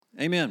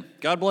Amen.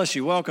 God bless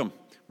you. Welcome.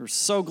 We're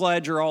so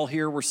glad you're all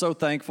here. We're so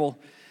thankful.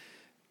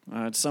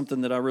 It's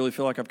something that I really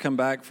feel like I've come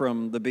back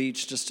from the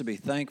beach just to be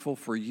thankful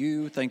for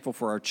you, thankful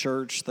for our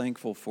church,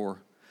 thankful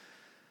for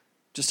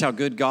just how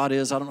good God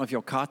is. I don't know if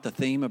y'all caught the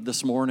theme of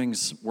this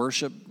morning's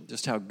worship,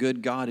 just how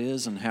good God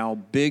is and how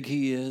big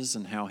He is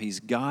and how He's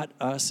got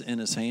us in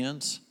His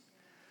hands.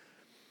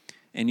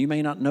 And you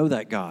may not know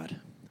that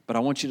God, but I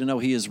want you to know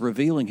He is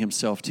revealing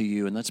Himself to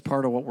you, and that's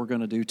part of what we're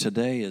going to do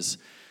today is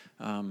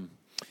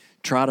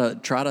try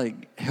to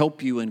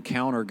help you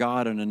encounter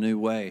God in a new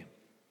way.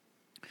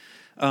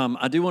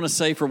 I do want to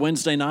say for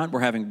Wednesday night, we're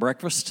having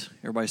breakfast.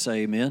 Everybody say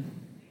amen.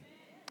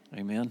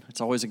 Amen.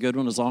 It's always a good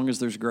one as long as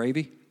there's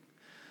gravy.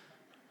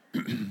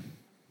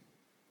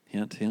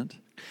 Hint, hint.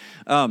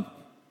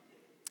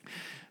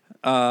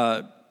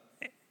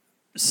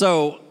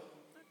 So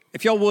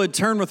if y'all would,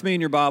 turn with me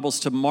in your Bibles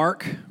to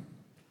Mark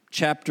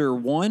chapter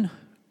 1.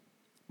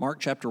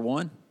 Mark chapter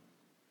 1.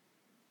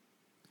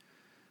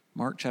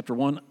 Mark chapter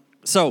 1.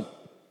 So,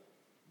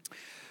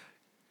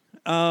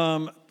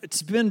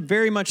 it's been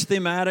very much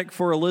thematic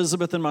for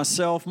Elizabeth and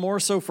myself, more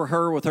so for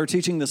her with her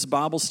teaching this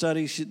Bible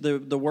study.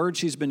 The word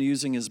she's been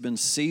using has been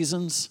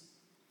seasons.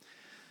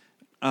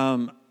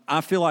 I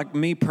feel like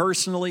me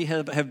personally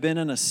have been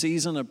in a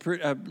season of,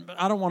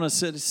 I don't want to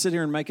sit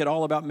here and make it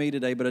all about me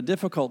today, but a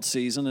difficult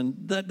season, and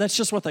that's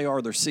just what they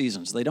are. They're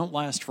seasons. They don't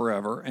last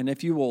forever, and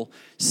if you will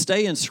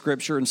stay in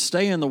Scripture and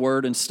stay in the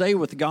Word and stay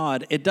with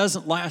God, it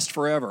doesn't last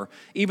forever,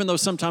 even though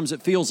sometimes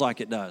it feels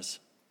like it does.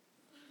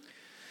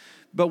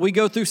 But we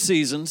go through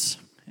seasons,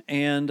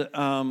 and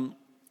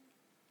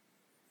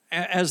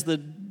as the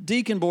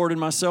deacon board and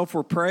myself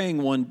were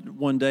praying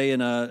one day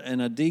in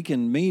a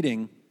deacon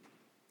meeting,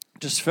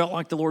 just felt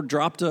like the Lord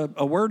dropped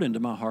a word into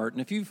my heart.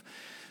 And if you've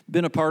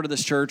been a part of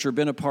this church or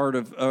been a part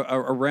of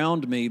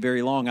around me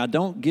very long, I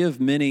don't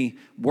give many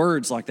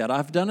words like that.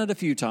 I've done it a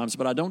few times,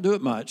 but I don't do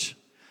it much.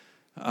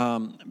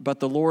 But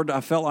the Lord,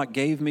 I felt like,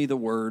 gave me the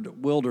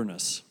word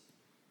wilderness.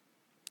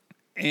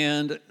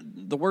 And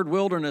the word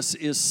wilderness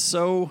is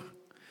so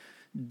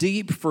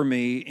deep for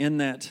me in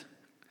that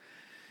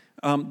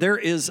there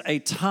is a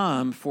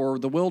time for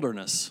the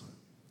wilderness.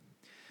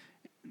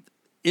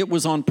 It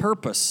was on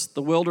purpose.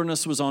 The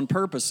wilderness was on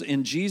purpose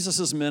in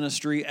Jesus'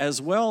 ministry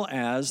as well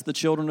as the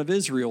children of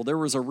Israel. There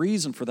was a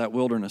reason for that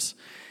wilderness.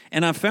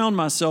 And I found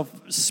myself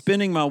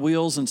spinning my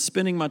wheels and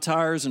spinning my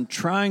tires and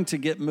trying to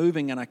get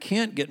moving, and I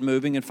can't get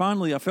moving. And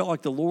finally, I felt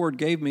like the Lord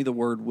gave me the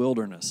word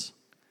wilderness.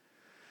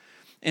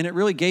 And it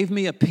really gave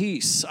me a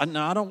peace.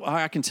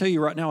 I can tell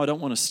you right now, I don't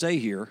want to stay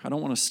here. I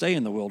don't want to stay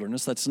in the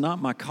wilderness. That's not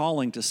my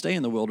calling to stay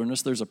in the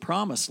wilderness. There's a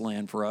promised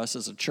land for us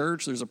as a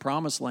church. There's a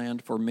promised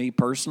land for me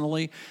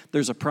personally.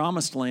 There's a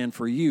promised land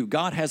for you.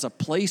 God has a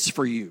place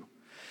for you,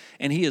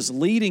 and He is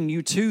leading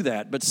you to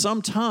that. But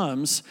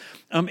sometimes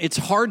it's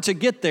hard to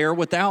get there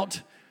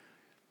without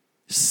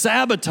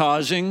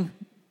sabotaging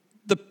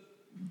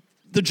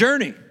the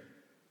journey.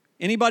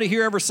 Anybody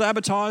here ever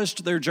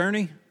sabotaged their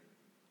journey?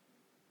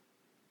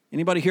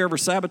 Anybody here ever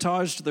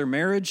sabotaged their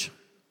marriage?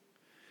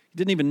 You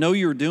didn't even know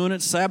you were doing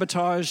it,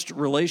 sabotaged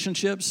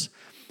relationships?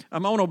 I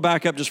want to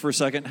back up just for a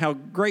second. How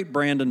great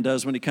Brandon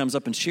does when he comes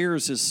up and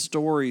shares his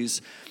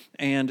stories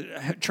and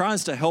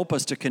tries to help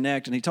us to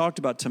connect. And he talked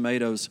about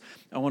tomatoes.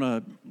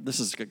 This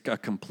is a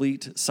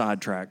complete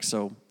sidetrack,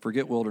 so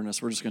forget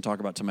wilderness. We're just going to talk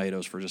about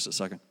tomatoes for just a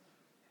second.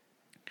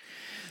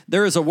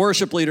 There is a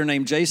worship leader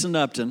named Jason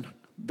Upton.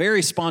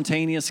 Very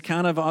spontaneous,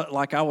 kind of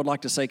like I would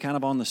like to say, kind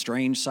of on the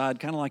strange side,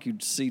 kind of like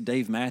you'd see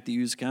Dave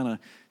Matthews kind of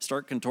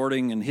start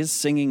contorting, and his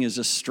singing is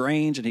just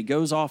strange, and he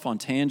goes off on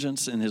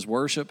tangents in his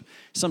worship.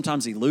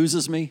 Sometimes he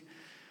loses me.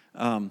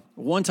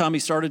 One time he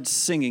started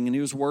singing, and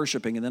he was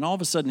worshiping, and then all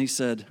of a sudden he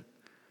said,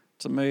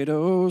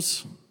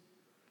 "Tomatoes,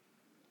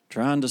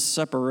 trying to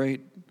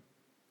separate.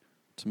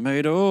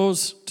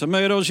 Tomatoes,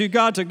 tomatoes, you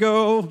got to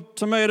go.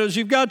 Tomatoes,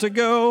 you've got to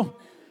go."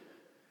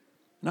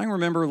 And I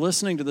remember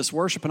listening to this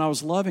worship, and I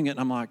was loving it, and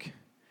I'm like,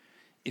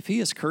 if he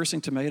is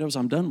cursing tomatoes,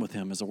 I'm done with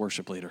him as a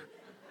worship leader.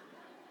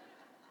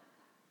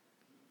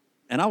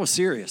 And I was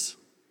serious.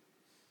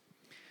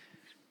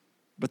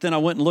 But then I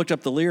went and looked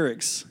up the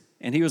lyrics,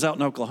 and he was out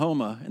in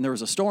Oklahoma, and there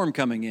was a storm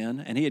coming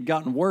in, and he had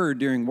gotten word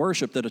during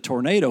worship that a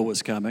tornado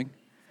was coming.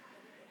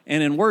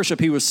 And in worship,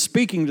 he was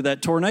speaking to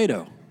that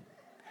tornado.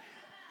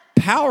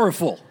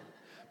 Powerful.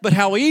 But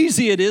how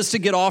easy it is to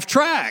get off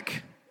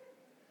track.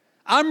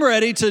 I'm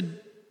ready to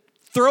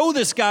throw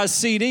this guy's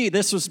CD.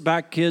 This was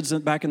back in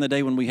the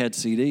day when we had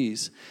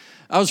CDs.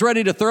 I was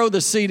ready to throw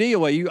the CD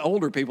away. You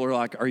older people are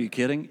like, are you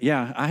kidding?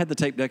 Yeah, I had the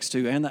tape decks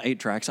too and the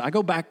 8-tracks. I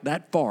go back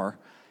that far.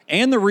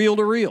 And the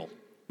reel-to-reel.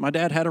 My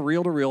dad had a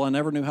reel-to-reel. I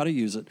never knew how to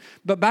use it.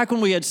 But back when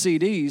we had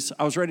CDs,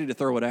 I was ready to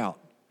throw it out.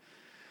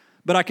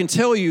 But I can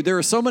tell you, there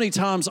are so many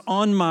times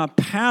on my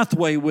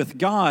pathway with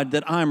God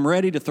that I'm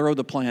ready to throw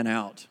the plan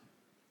out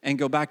and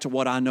go back to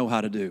what I know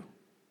how to do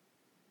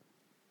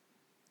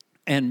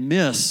and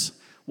miss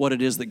what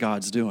it is that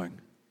God's doing.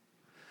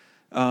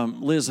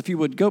 Liz, if you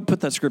would go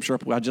put that scripture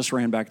up, I just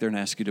ran back there and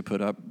asked you to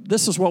put up.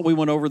 This is what we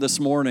went over this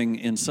morning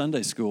in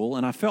Sunday school,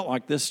 and I felt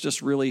like this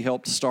just really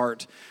helped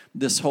start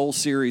this whole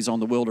series on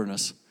the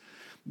wilderness.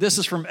 This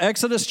is from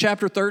Exodus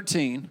chapter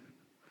 13,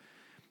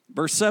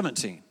 verse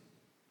 17.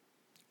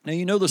 Now,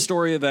 you know the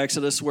story of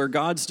Exodus where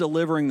God's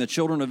delivering the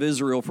children of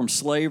Israel from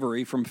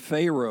slavery, from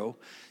Pharaoh,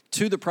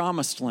 to the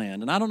promised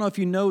land. And I don't know if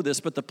you know this,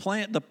 but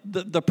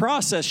the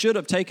process should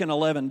have taken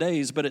 11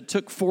 days, but it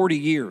took 40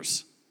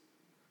 years.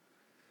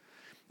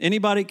 Can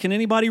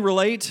anybody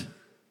relate?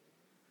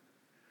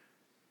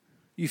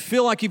 You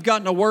feel like you've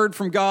gotten a word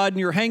from God and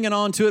you're hanging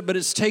on to it, but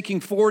it's taking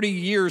 40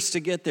 years to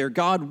get there.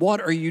 God,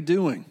 what are you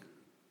doing?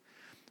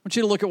 I want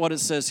you to look at what it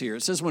says here.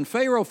 It says, when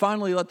Pharaoh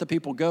finally let the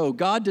people go,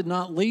 God did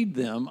not lead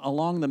them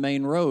along the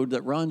main road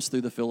that runs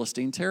through the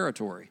Philistine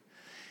territory,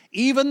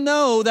 even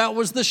though that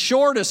was the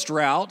shortest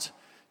route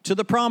to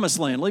the promised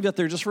land. Leave that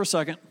there just for a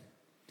second.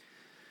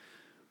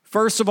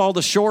 First of all,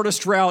 the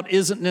shortest route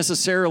isn't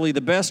necessarily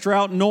the best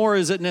route, nor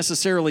is it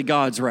necessarily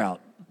God's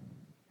route.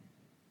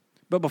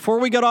 But before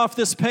we get off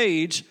this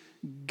page,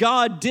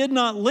 God did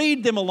not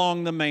lead them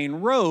along the main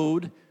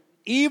road,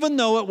 even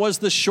though it was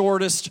the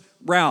shortest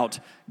route.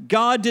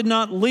 God did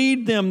not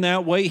lead them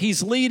that way.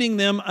 He's leading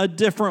them a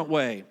different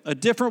way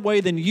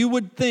than you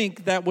would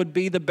think that would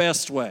be the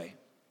best way.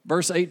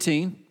 Verse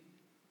 18.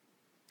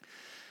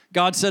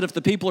 God said if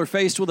the people are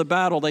faced with a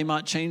battle, they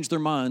might change their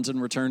minds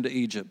and return to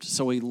Egypt.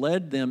 So he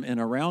led them in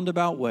a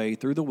roundabout way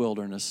through the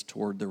wilderness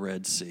toward the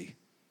Red Sea.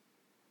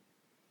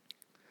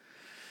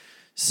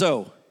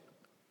 So,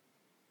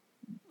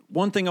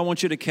 one thing I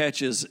want you to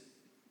catch is,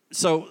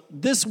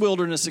 this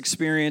wilderness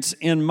experience,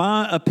 in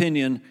my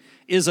opinion,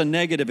 is a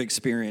negative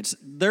experience.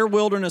 Their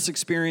wilderness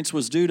experience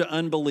was due to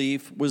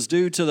unbelief, was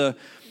due to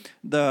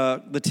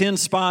the 10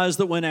 spies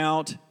that went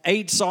out.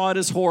 8 saw it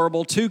as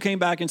horrible. 2 came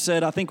back and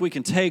said, I think we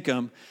can take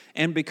them.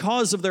 And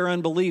because of their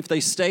unbelief, they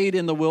stayed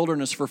in the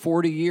wilderness for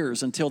 40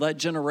 years until that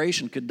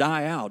generation could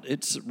die out.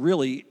 It's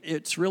really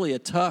a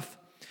tough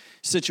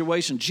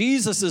situation.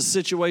 Jesus'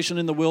 situation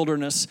in the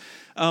wilderness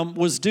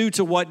was due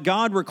to what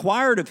God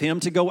required of him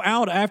to go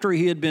out after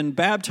he had been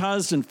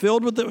baptized and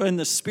filled with and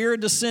the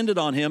Spirit descended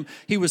on him.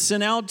 He was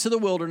sent out to the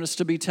wilderness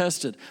to be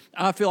tested.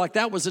 I feel like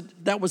that was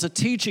a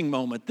teaching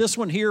moment. This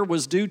one here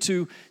was due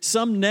to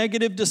some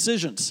negative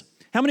decisions.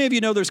 How many of you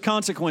know there's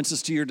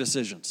consequences to your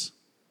decisions?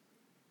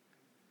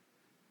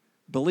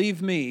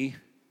 Believe me,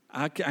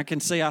 I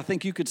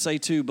think you could say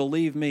too,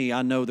 believe me,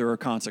 I know there are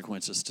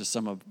consequences to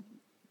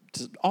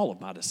all of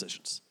my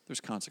decisions.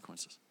 There's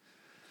consequences.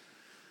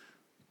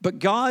 But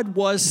God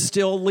was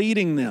still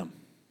leading them.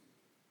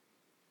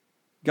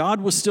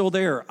 God was still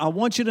there. I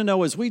want you to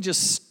know as we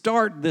just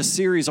start this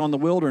series on the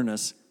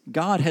wilderness,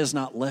 God has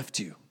not left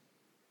you,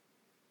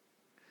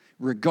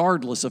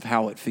 regardless of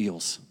how it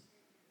feels.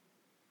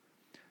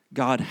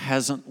 God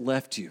hasn't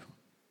left you.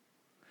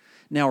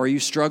 Now, are you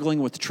struggling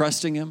with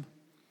trusting Him?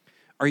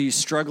 Are you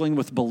struggling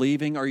with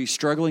believing? Are you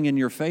struggling in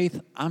your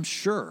faith? I'm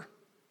sure.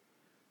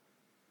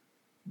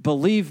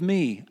 Believe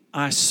me,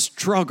 I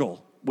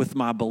struggle with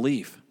my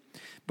belief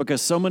because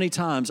so many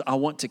times I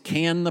want to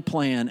can the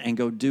plan and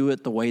go do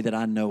it the way that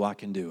I know I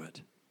can do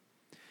it.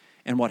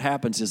 And what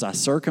happens is I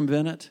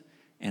circumvent it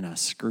and I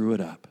screw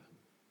it up.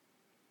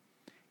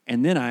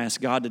 And then I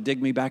ask God to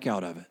dig me back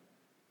out of it.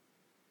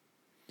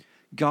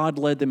 God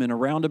led them in a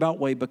roundabout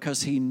way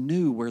because He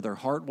knew where their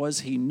heart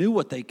was. He knew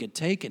what they could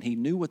take and He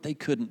knew what they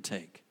couldn't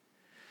take.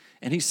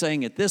 And He's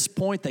saying at this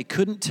point they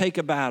couldn't take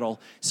a battle,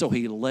 so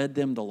He led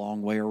them the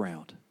long way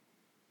around.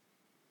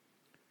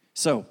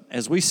 So,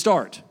 as we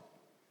start,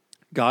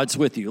 God's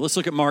with you. Let's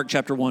look at Mark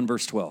chapter 1,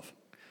 verse 12.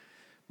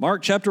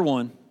 Mark chapter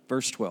 1,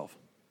 verse 12.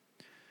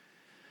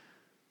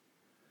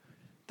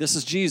 This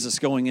is Jesus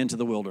going into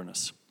the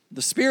wilderness.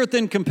 The Spirit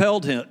then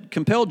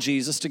compelled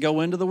Jesus to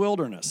go into the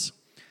wilderness,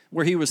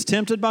 where He was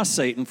tempted by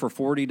Satan for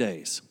 40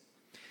 days.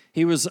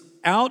 He was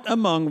out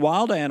among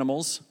wild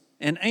animals,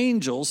 and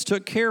angels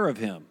took care of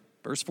Him.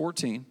 Verse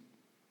 14.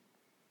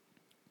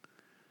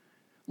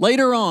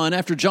 Later on,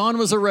 after John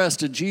was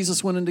arrested,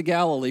 Jesus went into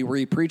Galilee where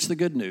He preached the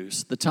good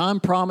news. The time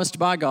promised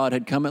by God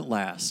had come at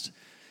last.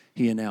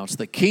 He announced,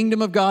 the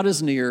kingdom of God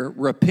is near.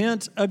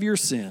 Repent of your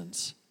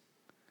sins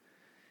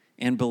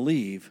and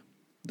believe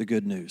the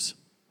good news.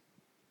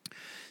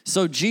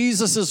 So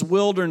Jesus'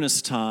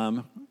 wilderness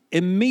time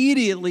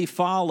immediately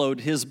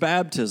followed His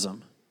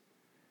baptism.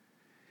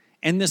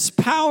 And this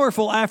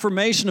powerful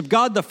affirmation of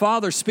God the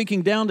Father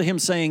speaking down to Him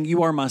saying,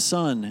 you are my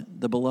Son,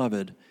 the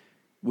beloved.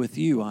 With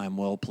you I am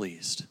well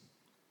pleased.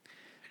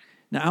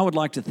 Now, I would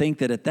like to think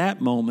that at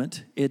that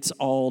moment, it's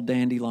all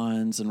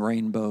dandelions and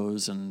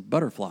rainbows and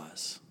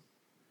butterflies,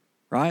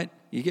 right?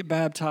 You get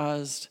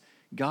baptized,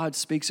 God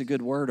speaks a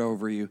good word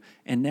over you,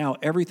 and now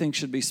everything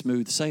should be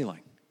smooth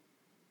sailing.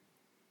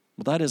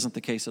 Well, that isn't the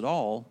case at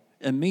all.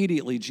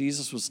 Immediately,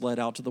 Jesus was led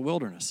out to the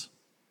wilderness.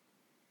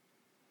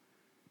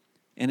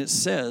 And it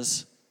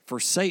says,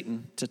 for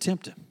Satan to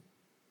tempt Him.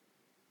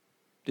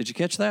 Did you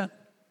catch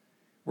that?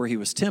 Where He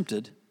was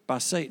tempted by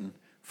Satan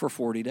for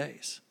 40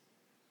 days.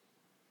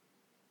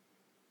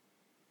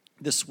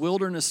 This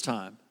wilderness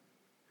time,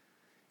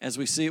 as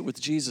we see it with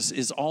Jesus,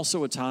 is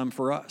also a time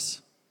for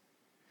us.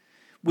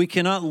 We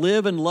cannot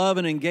live and love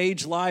and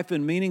engage life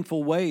in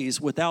meaningful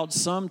ways without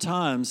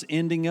sometimes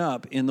ending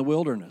up in the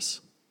wilderness.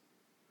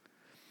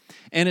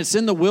 And it's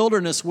in the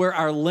wilderness where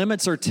our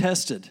limits are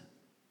tested.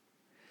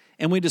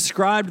 And we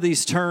described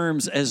these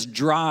terms as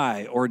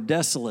dry or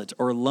desolate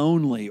or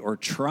lonely or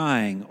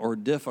trying or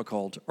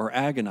difficult or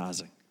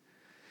agonizing.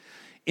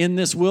 In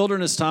this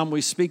wilderness time, we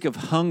speak of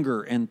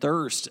hunger and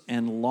thirst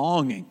and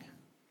longing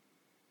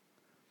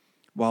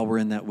while we're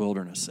in that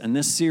wilderness. And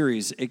this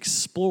series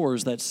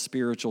explores that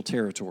spiritual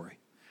territory.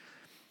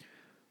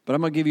 But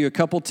I'm going to give you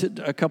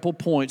a couple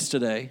points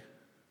today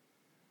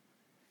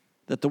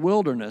that the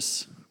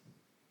wilderness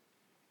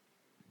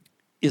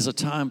is a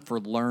time for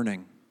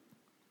learning.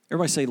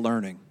 Everybody say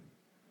learning.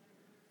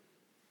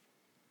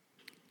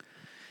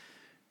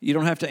 You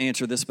don't have to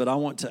answer this, but I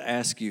want to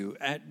ask you,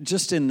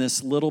 just in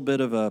this little bit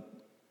of a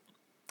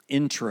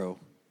intro,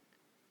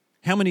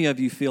 how many of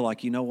you feel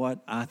like, you know what,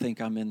 I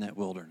think I'm in that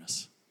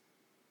wilderness?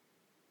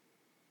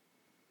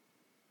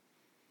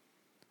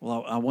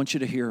 Well, I want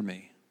you to hear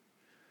me,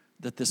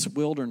 that this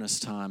wilderness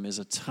time is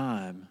a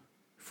time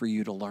for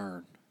you to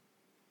learn.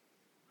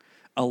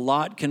 A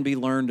lot can be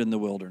learned in the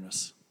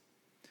wilderness.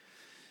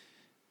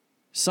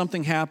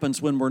 Something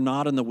happens when we're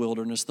not in the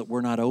wilderness that we're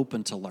not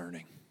open to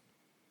learning.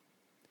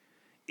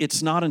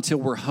 It's not until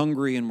we're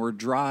hungry and we're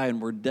dry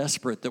and we're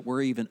desperate that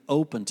we're even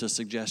open to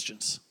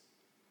suggestions.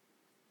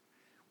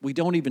 We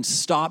don't even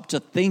stop to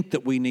think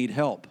that we need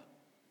help.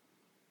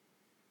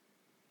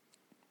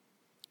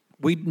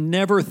 We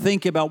never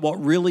think about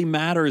what really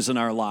matters in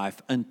our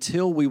life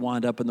until we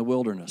wind up in the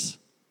wilderness.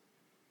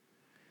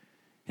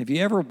 Have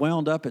you ever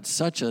wound up at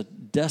such a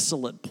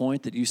desolate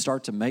point that you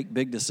start to make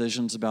big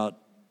decisions about,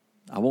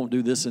 I won't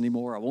do this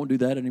anymore, I won't do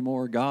that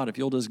anymore, God, if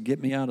you'll just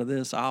get me out of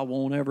this, I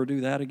won't ever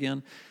do that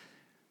again?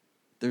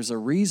 There's a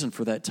reason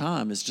for that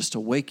time, is just to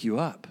wake you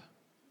up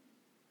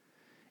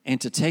and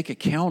to take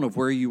account of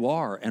where you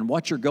are and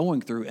what you're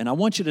going through. And I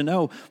want you to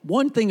know,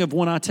 one thing of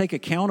when I take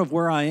account of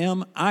where I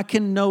am, I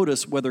can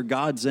notice whether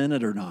God's in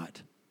it or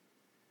not.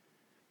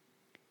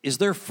 Is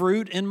there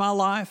fruit in my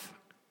life?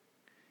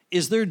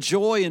 Is there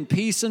joy and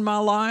peace in my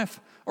life?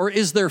 Or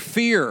is there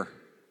fear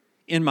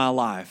in my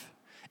life?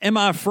 Am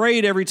I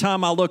afraid every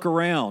time I look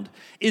around?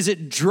 Is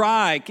it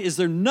dry? Is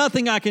there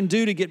nothing I can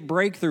do to get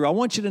breakthrough? I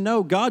want you to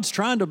know God's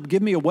trying to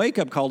give me a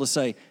wake-up call to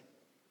say,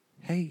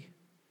 hey,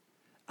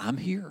 I'm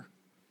here.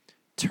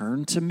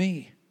 Turn to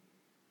me.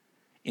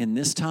 In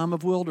this time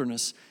of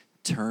wilderness,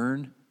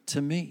 turn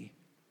to me.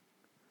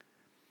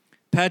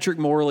 Patrick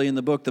Morley, in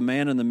the book The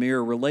Man in the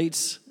Mirror,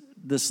 relates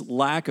this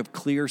lack of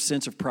clear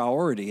sense of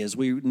priority as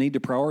we need to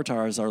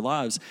prioritize our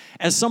lives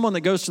as someone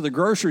that goes to the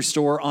grocery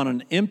store on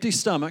an empty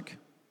stomach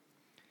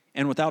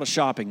and without a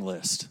shopping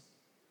list.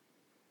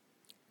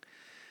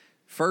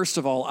 First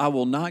of all, I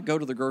will not go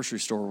to the grocery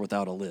store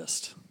without a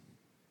list.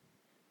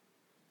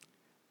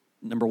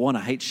 Number one,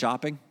 I hate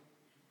shopping.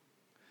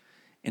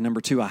 And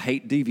number two, I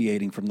hate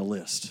deviating from the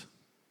list.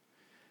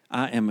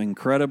 I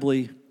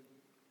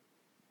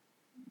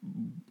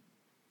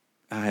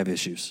have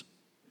issues.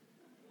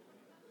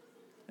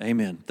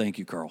 Amen. Thank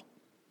you, Carl.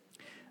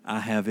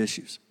 I have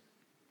issues.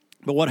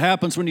 But what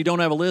happens when you don't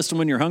have a list and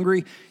when you're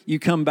hungry? You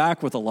come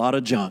back with a lot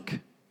of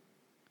junk.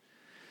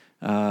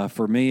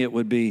 For me, it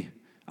would be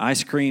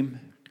ice cream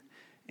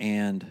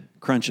and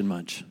Crunch and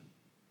Munch.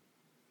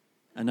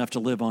 Enough to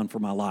live on for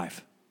my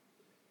life.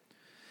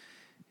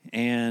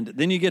 And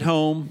then you get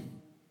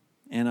home,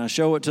 and I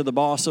show it to the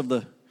boss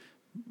and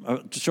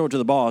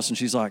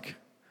she's like,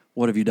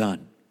 "What have you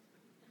done?"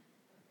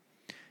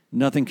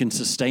 Nothing can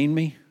sustain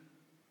me.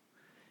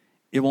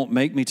 It won't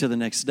make me to the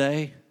next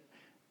day.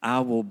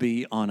 I will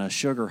be on a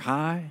sugar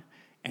high,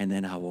 and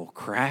then I will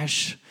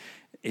crash.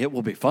 It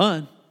will be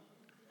fun.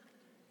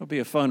 It'll be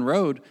a fun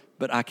road,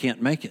 but I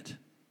can't make it.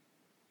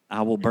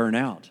 I will burn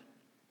out.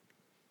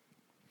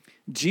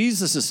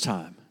 Jesus'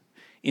 time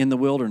in the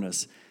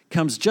wilderness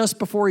comes just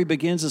before he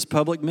begins his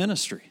public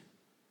ministry.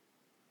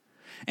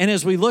 And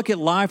as we look at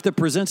life that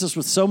presents us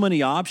with so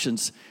many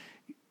options,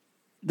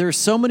 there's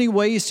so many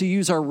ways to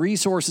use our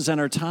resources and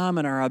our time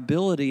and our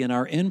ability and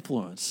our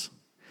influence.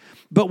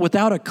 But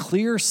without a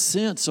clear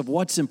sense of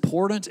what's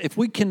important, if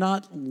we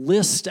cannot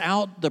list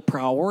out the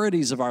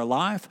priorities of our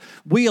life,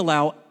 we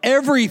allow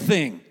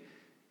everything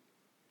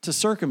to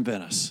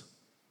circumvent us.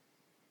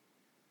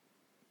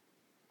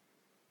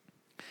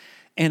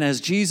 And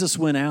as Jesus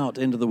went out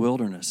into the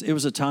wilderness, it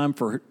was a time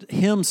for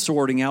him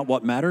sorting out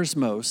what matters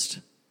most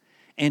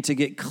and to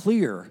get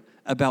clear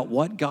about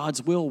what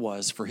God's will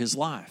was for his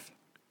life.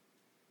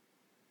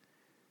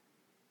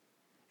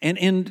 And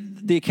in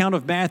the account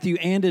of Matthew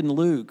and in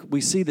Luke, we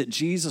see that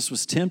Jesus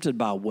was tempted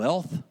by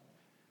wealth,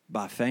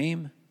 by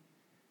fame,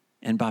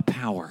 and by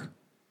power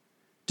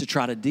to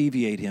try to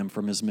deviate him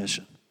from his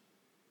mission.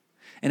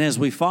 And as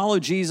we follow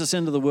Jesus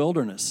into the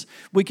wilderness,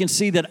 we can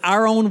see that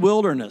our own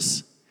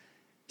wilderness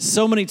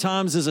so many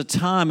times is a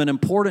time, an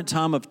important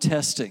time of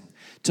testing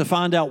to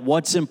find out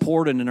what's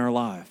important in our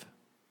life.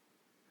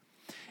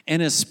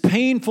 And as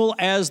painful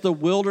as the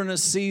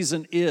wilderness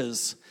season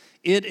is,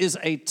 it is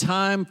a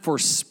time for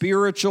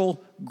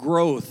spiritual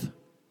growth.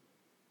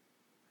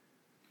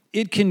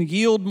 It can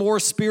yield more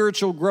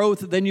spiritual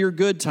growth than your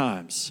good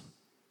times.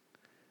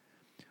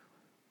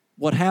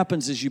 What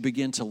happens is you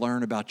begin to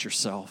learn about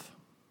yourself.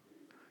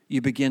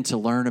 You begin to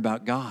learn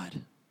about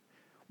God,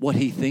 what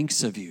He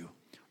thinks of you,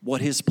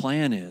 what His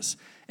plan is,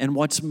 and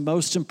what's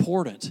most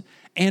important,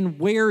 and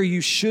where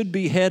you should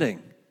be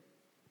heading.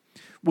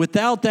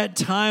 Without that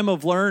time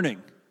of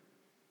learning,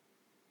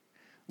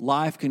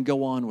 life can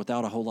go on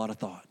without a whole lot of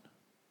thought.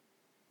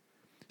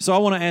 So I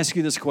want to ask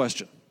you this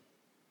question.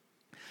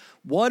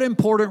 What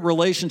important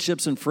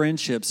relationships and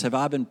friendships have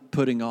I been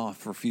putting off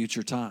for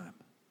future time?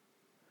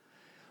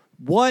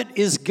 What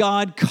is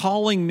God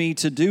calling me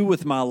to do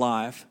with my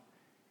life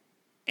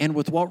and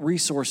with what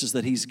resources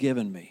that He's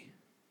given me?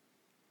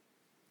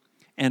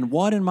 And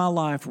what in my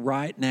life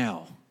right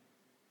now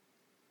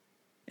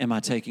am I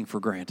taking for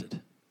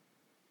granted?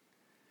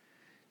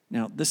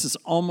 Now, this is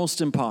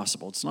almost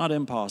impossible. It's not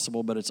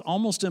impossible, but it's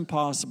almost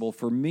impossible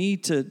for me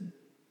to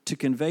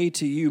convey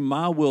to you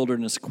my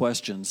wilderness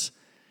questions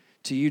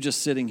to you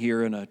just sitting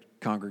here in a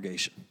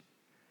congregation.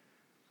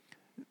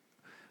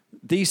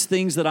 These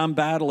things that I'm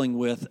battling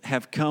with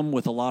have come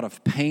with a lot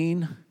of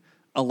pain,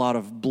 a lot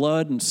of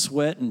blood and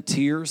sweat and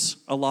tears,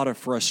 a lot of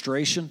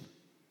frustration.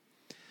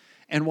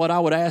 And what I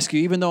would ask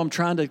you, even though I'm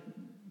trying to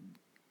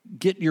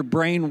get your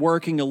brain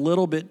working a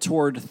little bit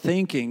toward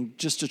thinking,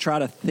 just to try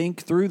to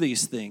think through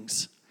these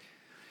things,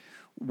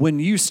 when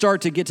you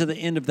start to get to the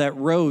end of that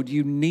road,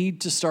 you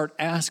need to start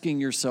asking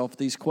yourself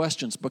these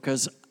questions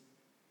because,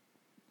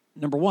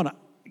 number one,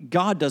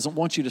 God doesn't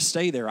want you to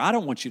stay there. I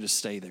don't want you to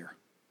stay there.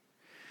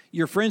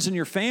 Your friends and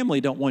your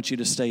family don't want you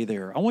to stay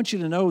there. I want you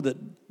to know that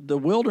the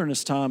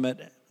wilderness time,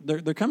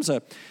 there comes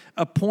a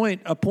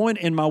point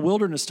in my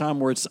wilderness time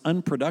where it's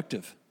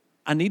unproductive.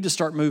 I need to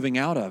start moving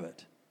out of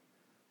it.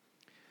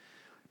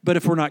 But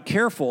if we're not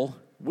careful,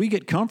 we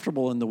get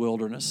comfortable in the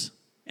wilderness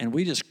and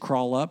we just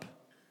crawl up,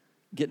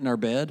 get in our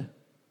bed,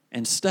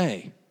 and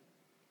stay.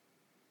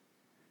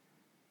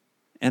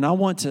 And I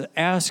want to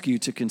ask you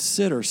to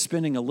consider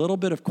spending a little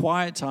bit of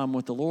quiet time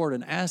with the Lord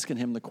and asking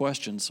Him the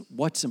questions,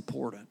 what's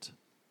important?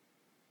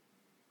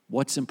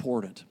 What's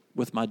important?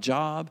 With my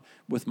job,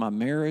 with my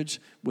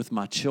marriage, with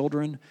my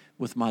children,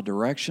 with my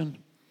direction?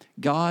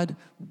 God,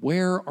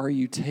 where are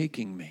you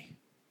taking me?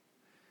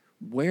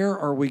 Where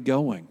are we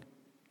going?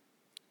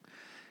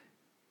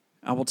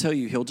 I will tell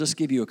you, He'll just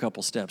give you a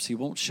couple steps. He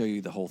won't show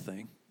you the whole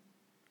thing.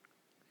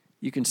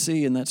 You can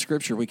see in that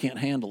scripture we can't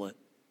handle it.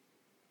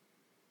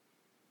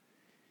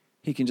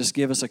 He can just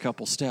give us a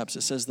couple steps.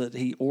 It says that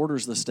He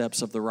orders the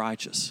steps of the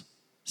righteous.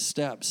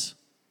 Steps.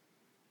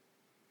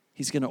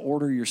 He's going to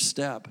order your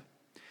step.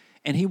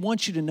 And He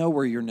wants you to know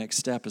where your next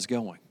step is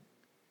going.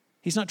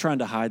 He's not trying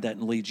to hide that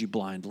and lead you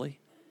blindly.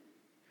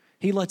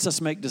 He lets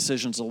us make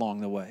decisions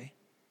along the way.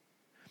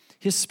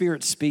 His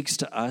Spirit speaks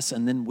to us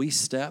and then we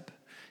step.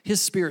 His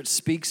Spirit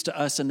speaks to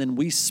us and then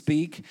we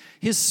speak.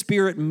 His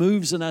Spirit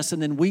moves in us and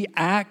then we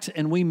act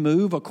and we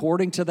move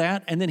according to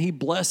that. And then He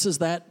blesses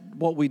that,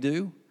 what we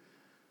do.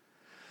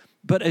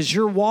 But as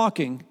you're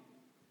walking,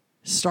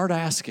 start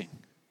asking,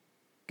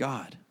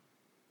 God,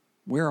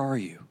 where are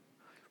you?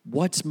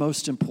 What's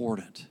most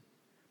important?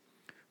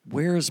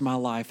 Where is my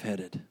life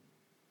headed?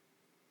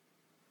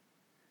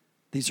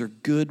 These are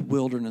good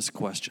wilderness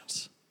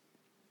questions.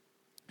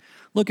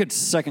 Look at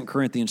 2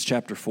 Corinthians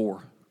chapter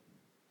 4.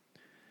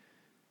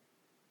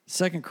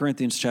 2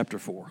 Corinthians chapter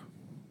 4.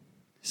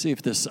 See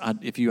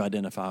if you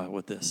identify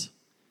with this.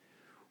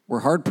 We're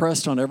hard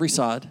pressed on every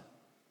side.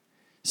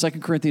 2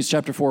 Corinthians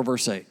chapter 4,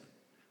 verse 8.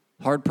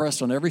 Hard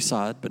pressed on every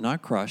side, but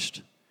not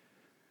crushed.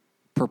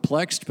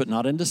 Perplexed, but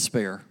not in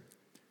despair.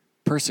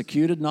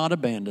 Persecuted, not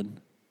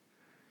abandoned.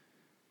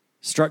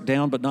 Struck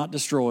down, but not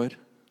destroyed.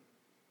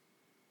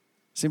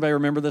 Does anybody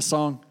remember this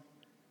song?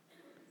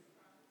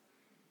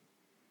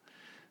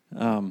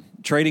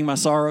 Trading My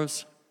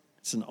Sorrows.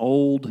 It's an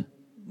old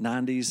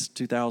 90s,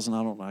 2000.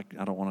 I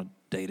don't want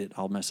to date it.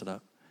 I'll mess it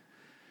up.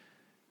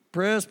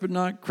 Pressed but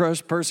not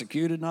crushed,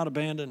 persecuted, not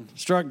abandoned,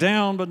 struck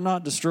down but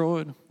not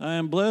destroyed. I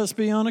am blessed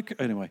beyond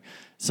anyway.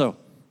 So,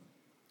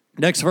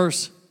 next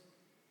verse.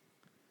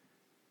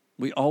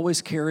 We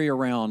always carry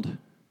around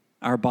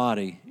our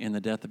body in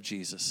the death of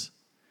Jesus,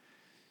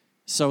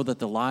 so that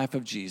the life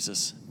of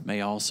Jesus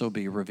may also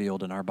be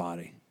revealed in our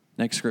body.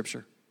 Next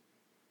scripture.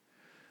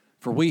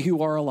 For we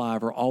who are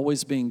alive are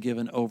always being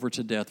given over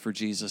to death for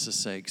Jesus'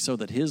 sake, so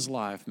that His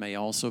life may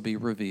also be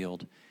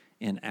revealed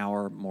in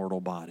our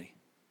mortal body.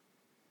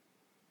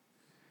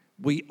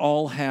 We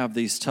all have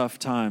these tough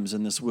times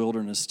in this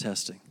wilderness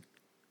testing.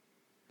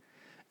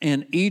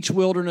 And each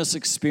wilderness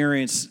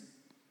experience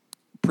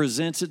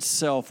presents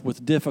itself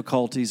with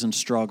difficulties and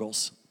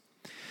struggles.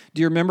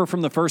 Do you remember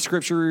from the first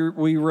scripture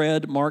we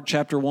read, Mark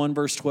chapter 1,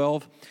 verse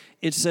 12?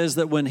 It says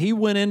that when he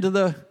went into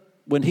the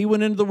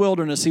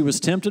wilderness, he was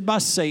tempted by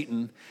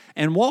Satan.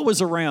 And what was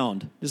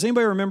around? Does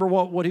anybody remember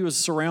what he was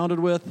surrounded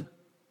with?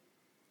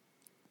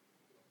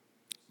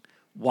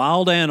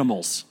 Wild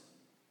animals.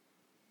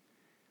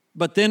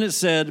 But then it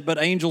said, but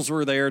angels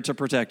were there to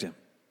protect him.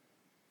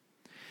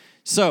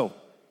 So,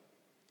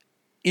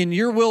 in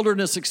your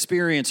wilderness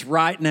experience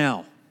right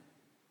now,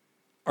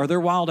 are there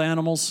wild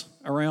animals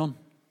around?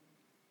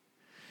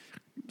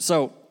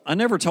 So, I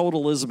never told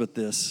Elizabeth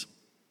this,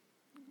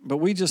 but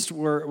we just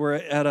were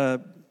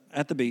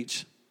at the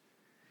beach.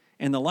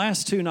 And the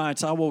last 2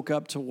 nights, I woke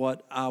up to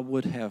what I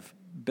would have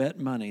bet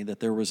money that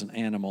there was an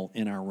animal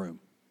in our room.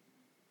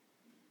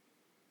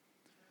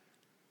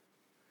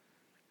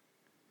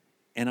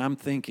 And I'm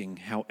thinking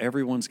how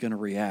everyone's going to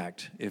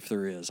react if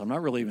there is. I'm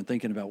not really even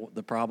thinking about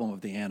the problem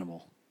of the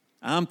animal.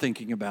 I'm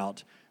thinking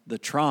about the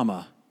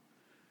trauma,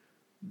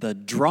 the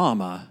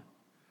drama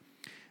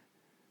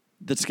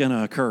that's going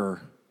to occur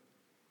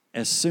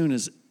as soon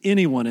as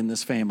anyone in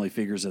this family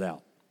figures it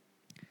out.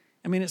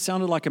 I mean, it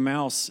sounded like a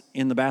mouse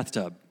in the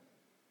bathtub.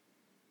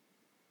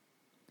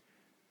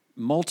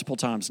 Multiple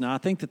times. Now, I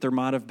think that there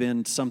might have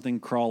been something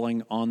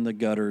crawling on the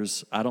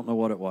gutters. I don't know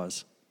what it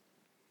was.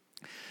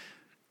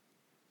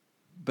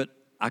 But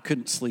I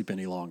couldn't sleep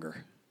any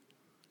longer.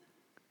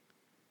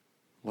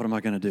 What am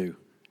I going to do?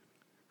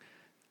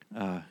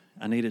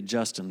 I needed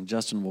Justin.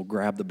 Justin will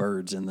grab the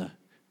birds in the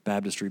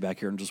baptistry back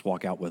here and just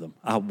walk out with them.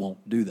 I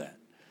won't do that.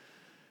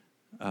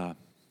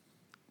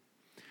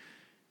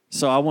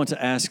 So I want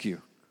to ask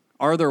you,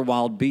 are there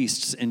wild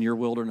beasts in your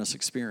wilderness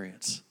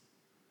experience?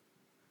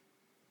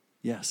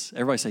 Yes.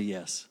 Everybody say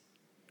yes.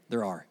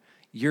 There are.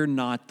 You're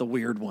not the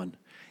weird one.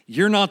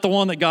 You're not the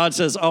one that God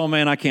says, oh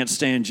man, I can't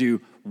stand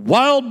you.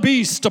 Wild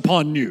beast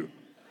upon you.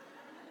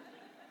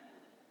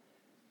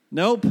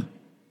 Nope.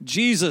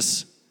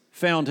 Jesus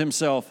found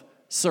himself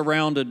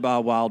surrounded by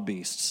wild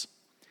beasts.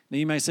 Now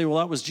you may say, well,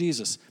 that was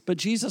Jesus. But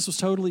Jesus was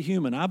totally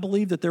human. I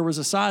believe that there was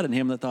a side in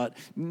him that thought,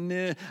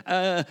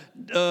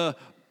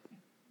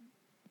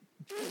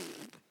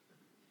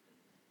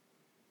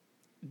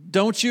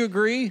 don't you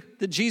agree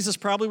that Jesus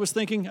probably was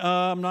thinking,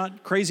 I'm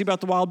not crazy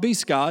about the wild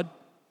beasts, God?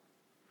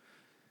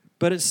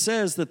 But it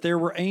says that there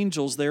were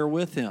angels there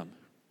with him.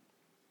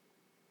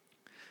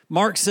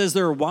 Mark says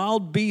there are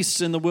wild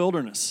beasts in the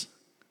wilderness.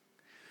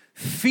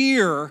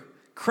 Fear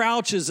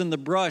crouches in the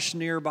brush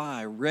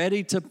nearby,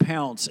 ready to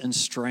pounce and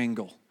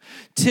strangle.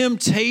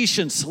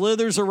 Temptation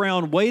slithers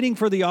around, waiting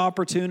for the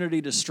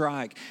opportunity to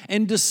strike.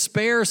 And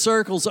despair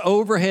circles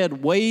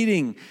overhead,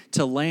 waiting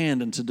to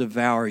land and to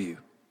devour you.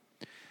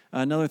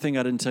 Another thing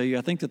I didn't tell you,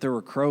 I think that there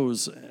were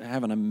crows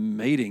having a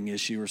mating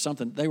issue or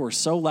something. They were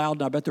so loud,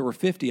 and I bet there were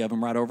 50 of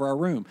them right over our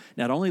room.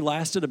 Now, it only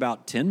lasted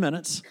about 10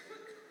 minutes.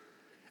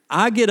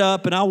 I get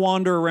up and I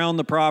wander around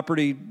the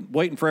property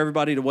waiting for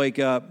everybody to wake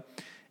up,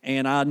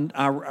 and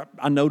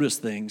I notice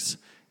things.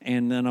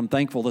 And then I'm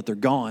thankful that they're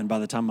gone by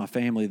the time my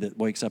family that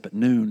wakes up at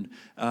noon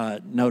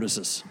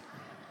notices.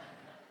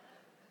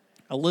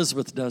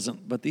 Elizabeth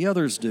doesn't, but the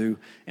others do,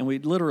 and we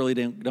literally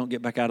don't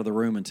get back out of the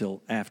room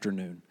until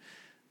afternoon.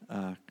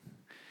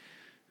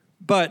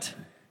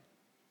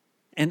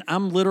 And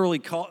I'm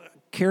literally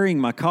carrying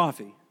my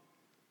coffee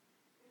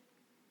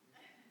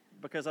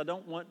because I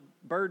don't want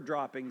bird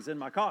droppings in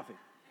my coffee.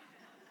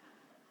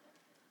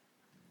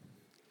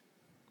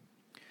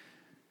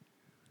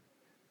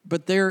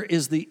 But there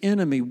is the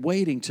enemy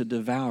waiting to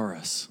devour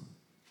us.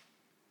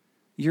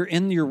 You're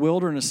in your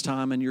wilderness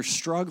time and you're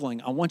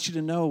struggling. I want you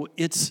to know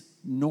it's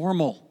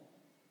normal.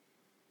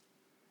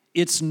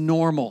 It's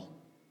normal.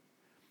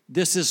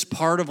 This is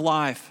part of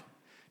life.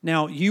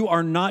 Now, you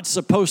are not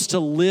supposed to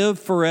live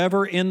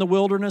forever in the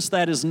wilderness.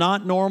 That is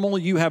not normal.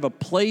 You have a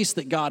place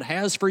that God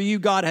has for you.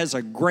 God has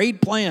a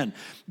great plan.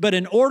 But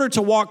in order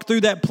to walk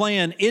through that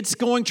plan, it's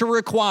going to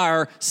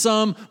require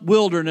some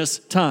wilderness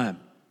time.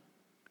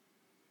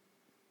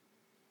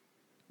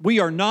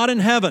 We are not in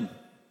heaven.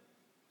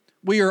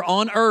 We are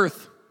on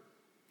earth.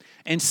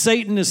 And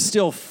Satan is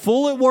still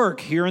full at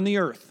work here in the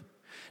earth.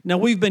 Now,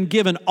 we've been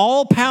given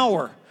all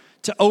power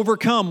to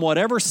overcome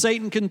whatever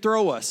Satan can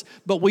throw us.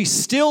 But we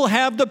still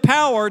have the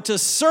power to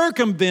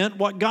circumvent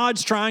what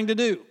God's trying to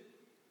do.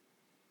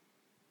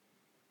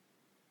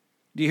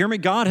 Do you hear me?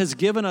 God has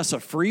given us a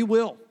free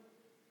will.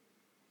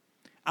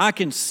 I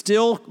can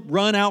still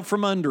run out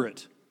from under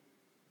it.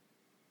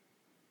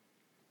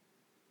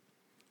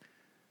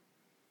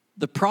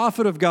 The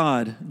prophet of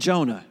God,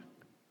 Jonah,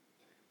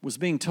 was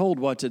being told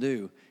what to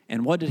do.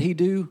 And what did he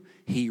do?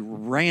 He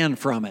ran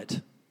from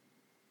it.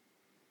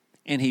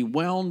 And he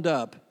wound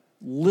up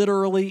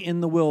literally in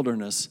the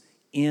wilderness,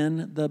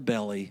 in the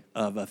belly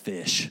of a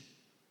fish.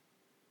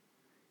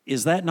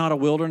 Is that not a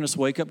wilderness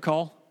wake-up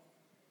call?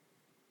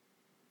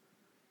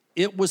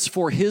 It was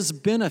for his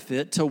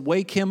benefit to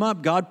wake him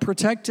up. God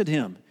protected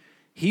him.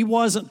 He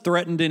wasn't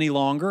threatened any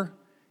longer.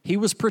 He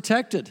was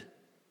protected.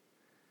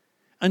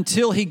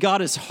 Until he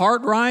got his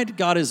heart right,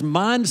 got his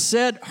mind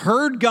set,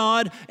 heard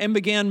God, and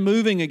began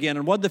moving again.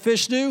 And what did the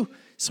fish do?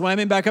 Swam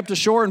him back up to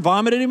shore and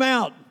vomited him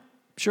out.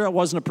 I'm sure it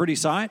wasn't a pretty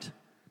sight.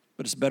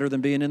 But it's better than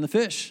being in the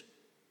fish.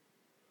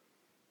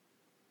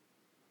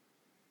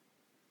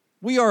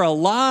 We are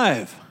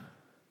alive.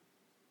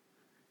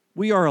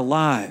 We are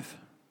alive.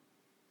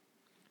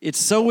 It's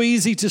so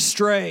easy to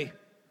stray.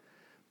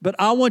 But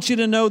I want you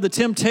to know the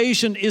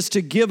temptation is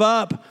to give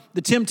up.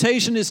 The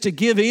temptation is to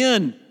give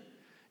in.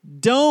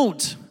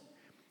 Don't.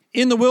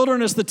 In the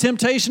wilderness, the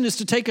temptation is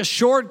to take a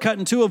shortcut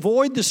and to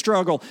avoid the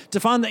struggle, to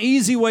find the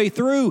easy way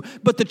through.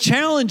 But the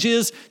challenge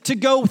is to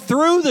go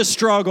through the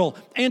struggle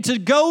and to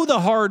go the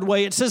hard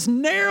way. It says,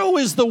 narrow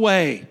is the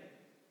way.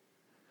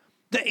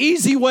 The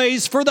easy way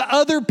is for the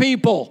other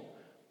people.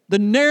 The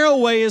narrow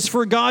way is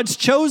for God's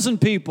chosen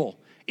people.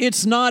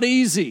 It's not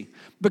easy.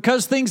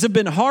 Because things have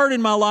been hard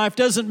in my life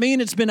doesn't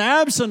mean it's been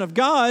absent of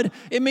God.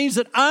 It means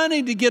that I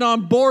need to get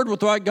on board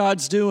with what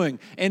God's doing.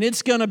 And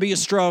it's going to be a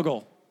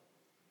struggle.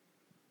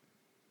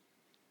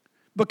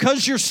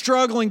 Because you're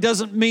struggling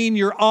doesn't mean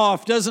you're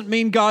off, doesn't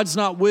mean God's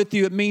not with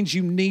you. It means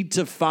you need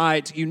to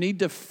fight. You need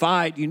to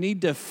fight. You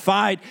need to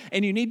fight.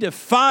 And you need to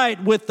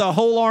fight with the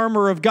whole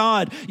armor of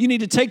God. You need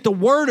to take the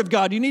Word of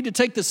God. You need to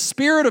take the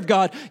Spirit of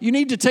God. You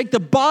need to take the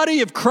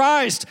body of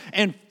Christ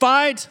and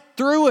fight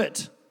through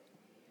it.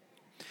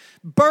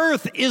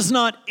 Birth is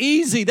not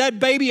easy. That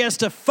baby has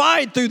to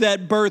fight through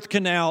that birth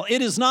canal.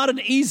 It is not an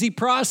easy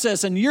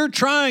process, and you're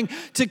trying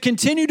to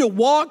continue to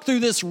walk through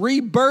this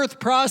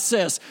rebirth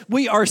process.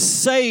 We are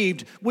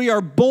saved. We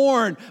are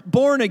born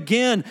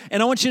again.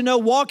 And I want you to know,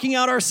 walking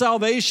out our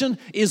salvation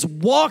is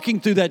walking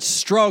through that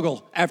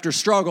struggle after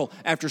struggle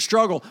after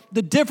struggle.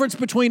 The difference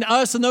between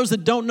us and those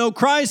that don't know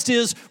Christ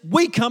is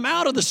we come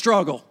out of the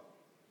struggle.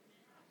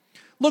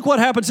 Look what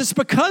happens. It's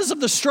because of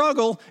the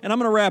struggle, and I'm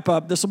going to wrap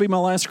up. This will be my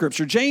last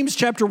scripture. James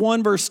chapter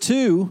 1, verse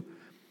 2.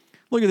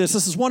 Look at this.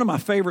 This is one of my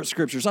favorite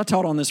scriptures. I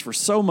taught on this for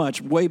so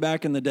much way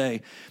back in the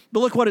day. But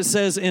look what it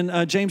says in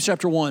James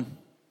chapter 1.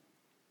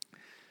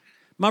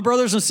 My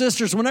brothers and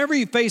sisters, whenever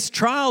you face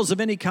trials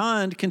of any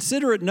kind,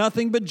 consider it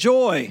nothing but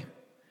joy.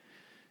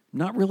 I'm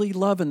not really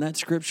loving that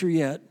scripture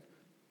yet.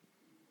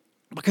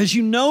 Because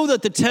you know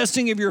that the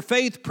testing of your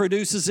faith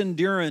produces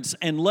endurance,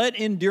 and let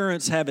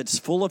endurance have its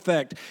full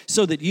effect,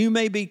 so that you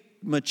may be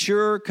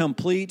mature,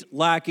 complete,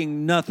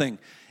 lacking nothing.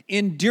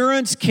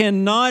 Endurance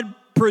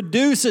cannot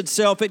produce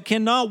itself. It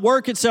cannot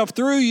work itself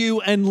through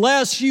you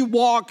unless you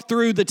walk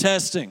through the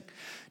testing.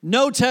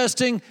 No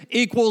testing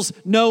equals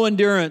no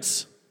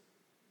endurance.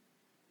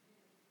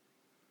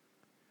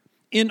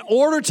 In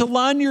order to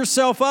line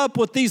yourself up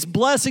with these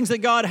blessings that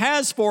God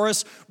has for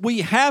us,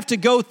 we have to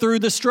go through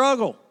the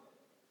struggle.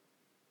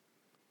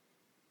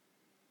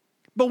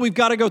 But we've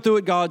got to go through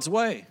it God's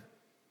way.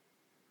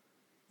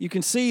 You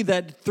can see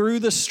that through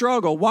the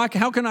struggle.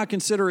 How can I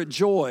consider it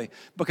joy?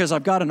 Because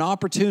I've got an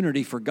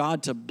opportunity for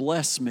God to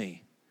bless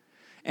me.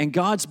 And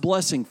God's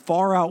blessing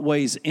far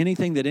outweighs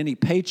anything that any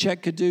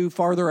paycheck could do,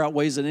 farther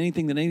outweighs than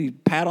anything that any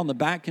pat on the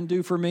back can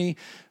do for me,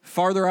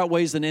 farther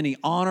outweighs than any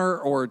honor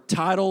or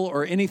title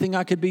or anything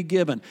I could be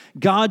given.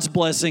 God's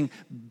blessing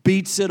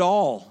beats it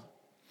all.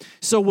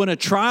 So when a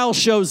trial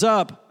shows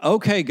up,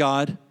 okay,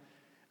 God,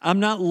 I'm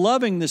not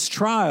loving this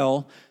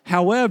trial.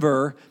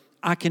 However,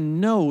 I can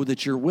know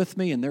that you're with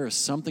me and there is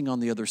something on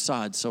the other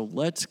side. So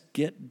let's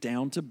get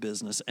down to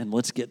business and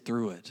let's get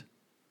through it.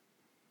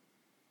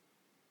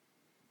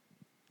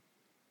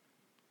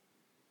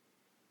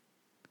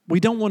 We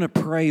don't want to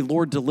pray,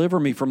 Lord, deliver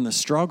me from the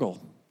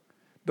struggle,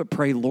 but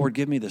pray, Lord,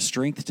 give me the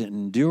strength to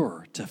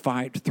endure, to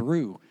fight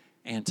through,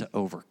 and to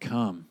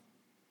overcome.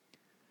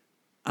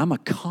 I'm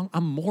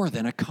more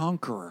than a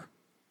conqueror.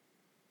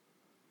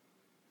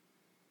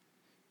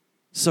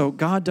 So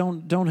God,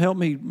 don't help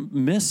me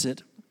miss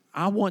it.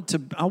 I want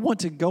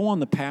to go on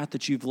the path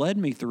that you've led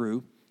me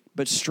through,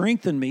 but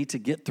strengthen me to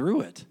get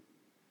through it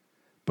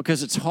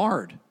because it's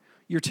hard.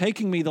 You're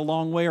taking me the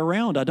long way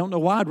around. I don't know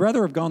why. I'd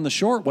rather have gone the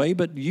short way,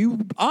 but you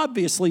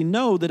obviously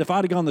know that if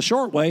I'd have gone the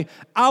short way,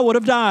 I would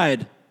have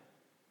died.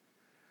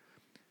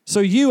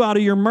 So you, out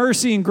of your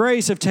mercy and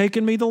grace, have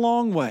taken me the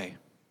long way.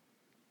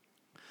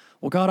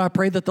 Well, God, I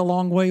pray that the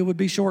long way would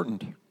be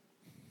shortened.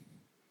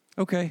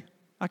 Okay,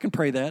 I can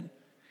pray that.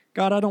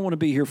 God, I don't want to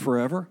be here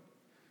forever.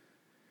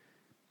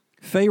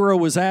 Pharaoh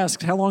was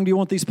asked, how long do you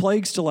want these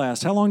plagues to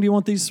last? How long do you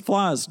want these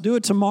flies? Do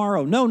it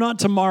tomorrow. No, not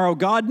tomorrow.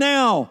 God,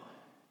 now.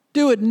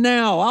 Do it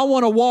now. I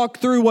want to walk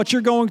through what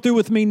you're going through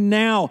with me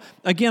now.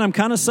 Again, I'm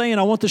kind of saying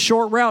I want the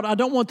short route. I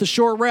don't want the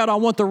short route. I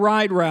want the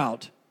right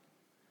route.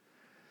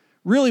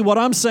 Really, what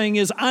I'm saying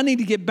is I need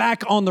to get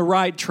back on the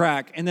right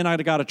track, and then I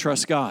got to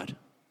trust God.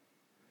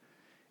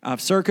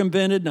 I've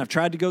circumvented and I've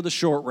tried to go the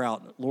short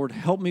route. Lord,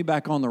 help me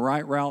back on the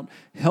right route.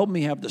 Help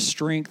me have the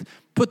strength.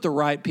 Put the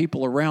right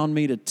people around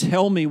me to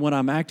tell me when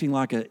I'm acting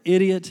like an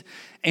idiot.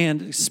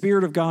 And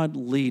Spirit of God,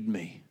 lead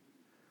me.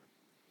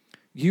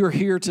 You're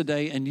here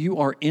today and you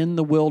are in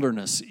the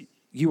wilderness.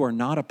 You are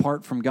not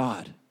apart from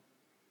God.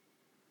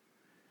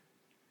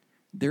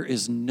 There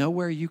is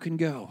nowhere you can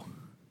go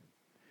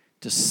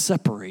to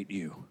separate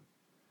you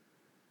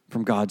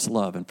from God's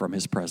love and from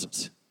His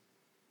presence.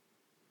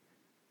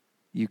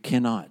 You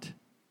cannot.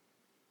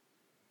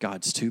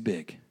 God's too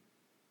big.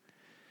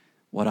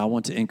 What I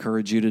want to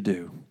encourage you to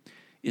do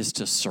is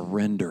to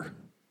surrender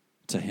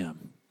to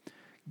Him.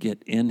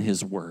 Get in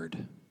His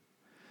Word.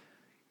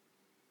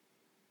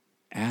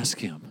 Ask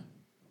Him,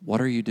 what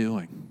are you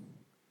doing?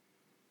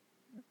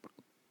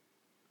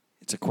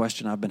 It's a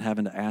question I've been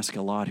having to ask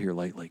a lot here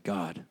lately.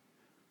 God,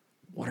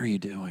 what are you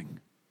doing?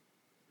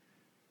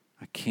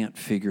 I can't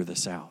figure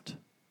this out.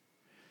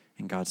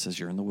 And God says,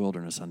 you're in the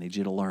wilderness. I need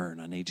you to learn.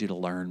 I need you to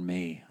learn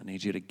me. I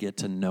need you to get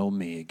to know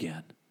me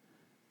again.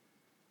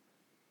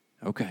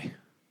 Okay.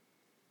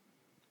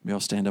 Y'all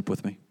stand up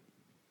with me.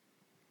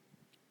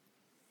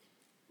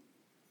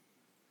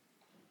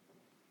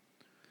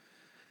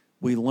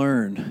 We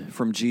learn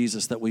from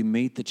Jesus that we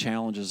meet the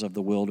challenges of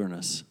the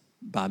wilderness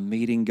by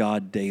meeting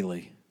God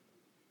daily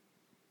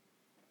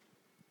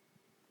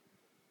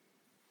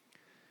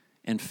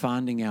and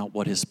finding out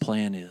what His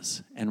plan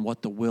is and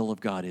what the will of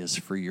God is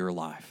for your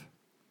life.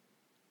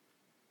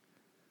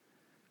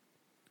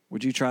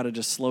 Would you try to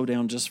just slow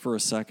down just for a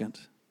second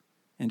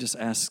and just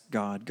ask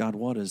God, God,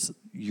 what is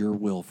your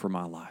will for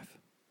my life?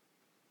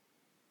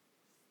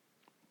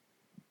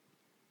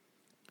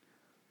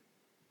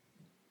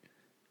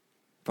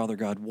 Father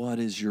God, what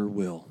is your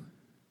will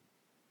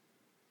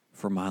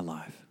for my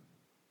life?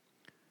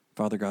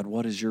 Father God,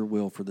 what is your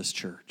will for this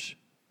church?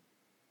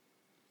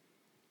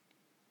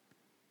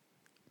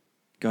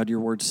 God,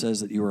 your word says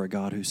that you are a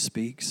God who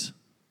speaks.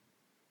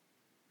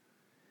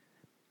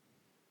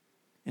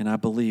 And I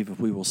believe if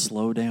we will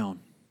slow down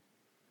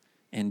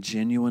and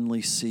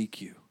genuinely seek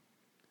you,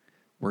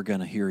 we're going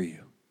to hear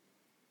you.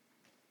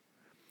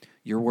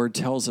 Your word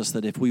tells us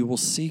that if we will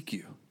seek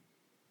you,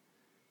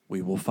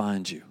 we will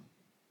find you.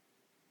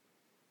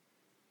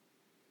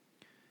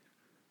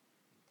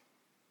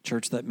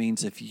 Church, that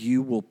means if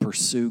you will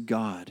pursue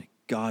God,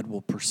 God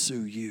will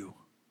pursue you.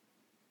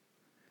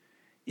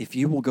 If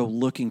you will go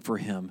looking for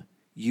Him,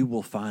 you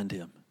will find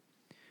Him.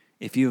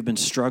 If you have been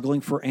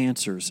struggling for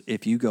answers,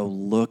 if you go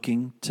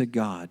looking to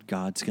God,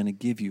 God's going to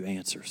give you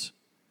answers.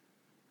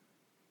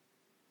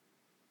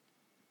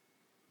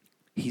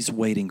 He's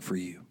waiting for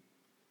you.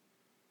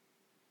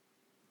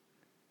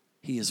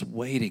 He is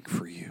waiting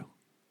for you.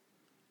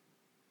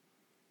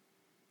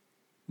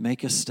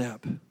 Make a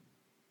step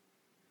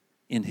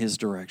in His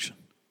direction.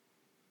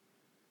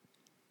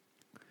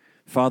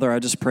 Father, I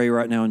just pray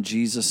right now in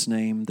Jesus'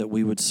 name that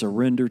we would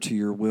surrender to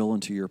your will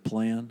and to your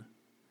plan.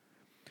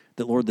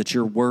 That, Lord, that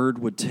your word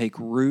would take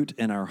root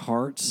in our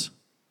hearts.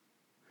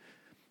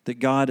 That,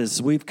 God,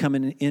 as we've come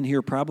in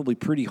here probably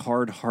pretty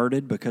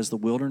hard-hearted because the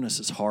wilderness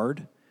is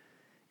hard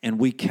and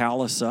we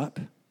callous up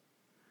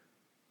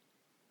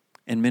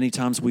and many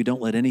times we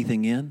don't let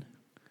anything in.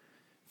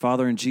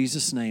 Father, in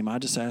Jesus' name, I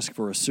just ask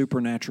for a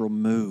supernatural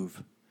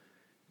move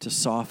to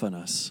soften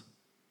us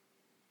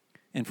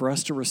and for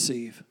us to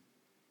receive.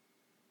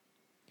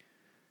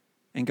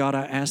 And God,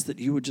 I ask that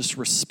you would just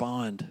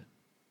respond.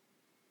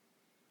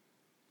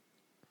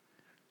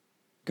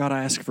 God,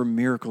 I ask for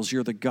miracles.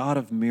 You're the God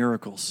of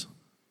miracles,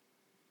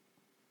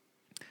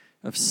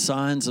 of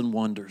signs and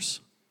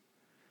wonders.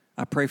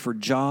 I pray for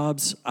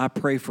jobs. I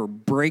pray for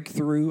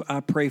breakthrough.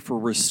 I pray for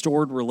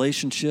restored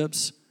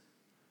relationships.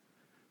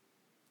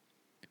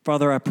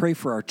 Father, I pray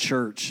for our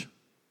church.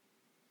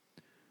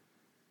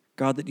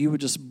 God, that you would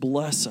just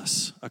bless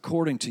us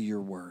according to your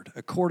word,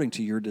 according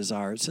to your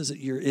desire. It says that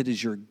it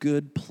is your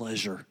good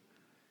pleasure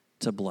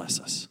to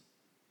bless us.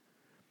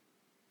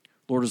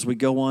 Lord, as we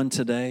go on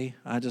today,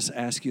 I just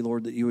ask you,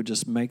 Lord, that you would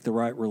just make the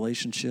right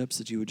relationships,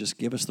 that you would just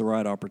give us the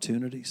right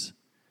opportunities.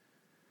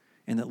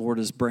 And that, Lord,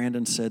 as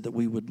Brandon said, that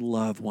we would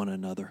love one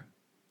another.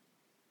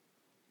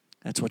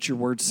 That's what your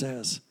word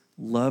says.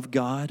 Love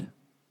God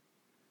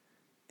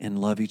and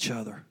love each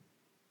other.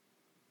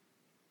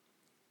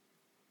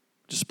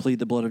 Just plead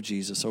the blood of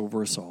Jesus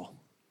over us all.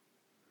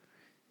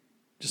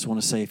 Just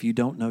want to say, if you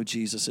don't know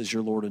Jesus as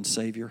your Lord and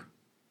Savior,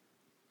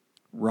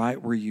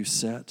 right where you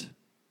sit,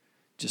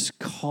 just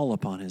call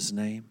upon His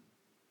name.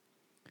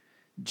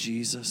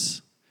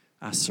 Jesus,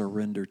 I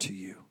surrender to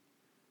you.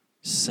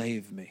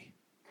 Save me.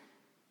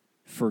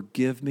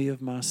 Forgive me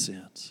of my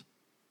sins.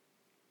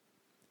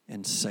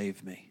 And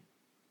save me.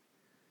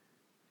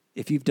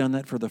 If you've done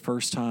that for the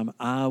first time,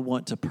 I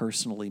want to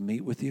personally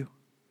meet with you.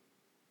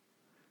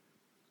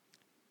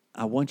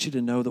 I want you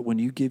to know that when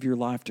you give your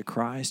life to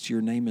Christ, your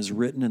name is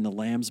written in the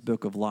Lamb's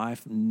Book of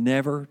Life,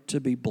 never to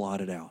be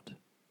blotted out.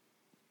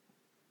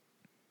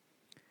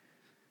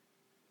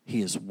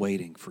 He is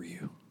waiting for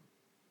you.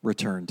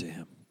 Return to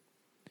Him.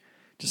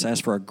 Just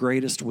ask for our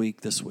greatest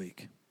week this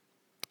week.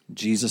 In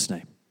Jesus'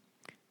 name,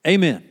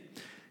 amen.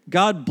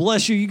 God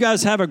bless you. You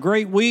guys have a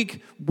great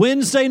week.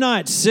 Wednesday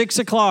night, 6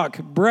 o'clock,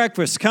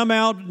 breakfast. Come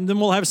out, and then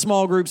we'll have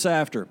small groups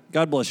after.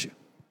 God bless you.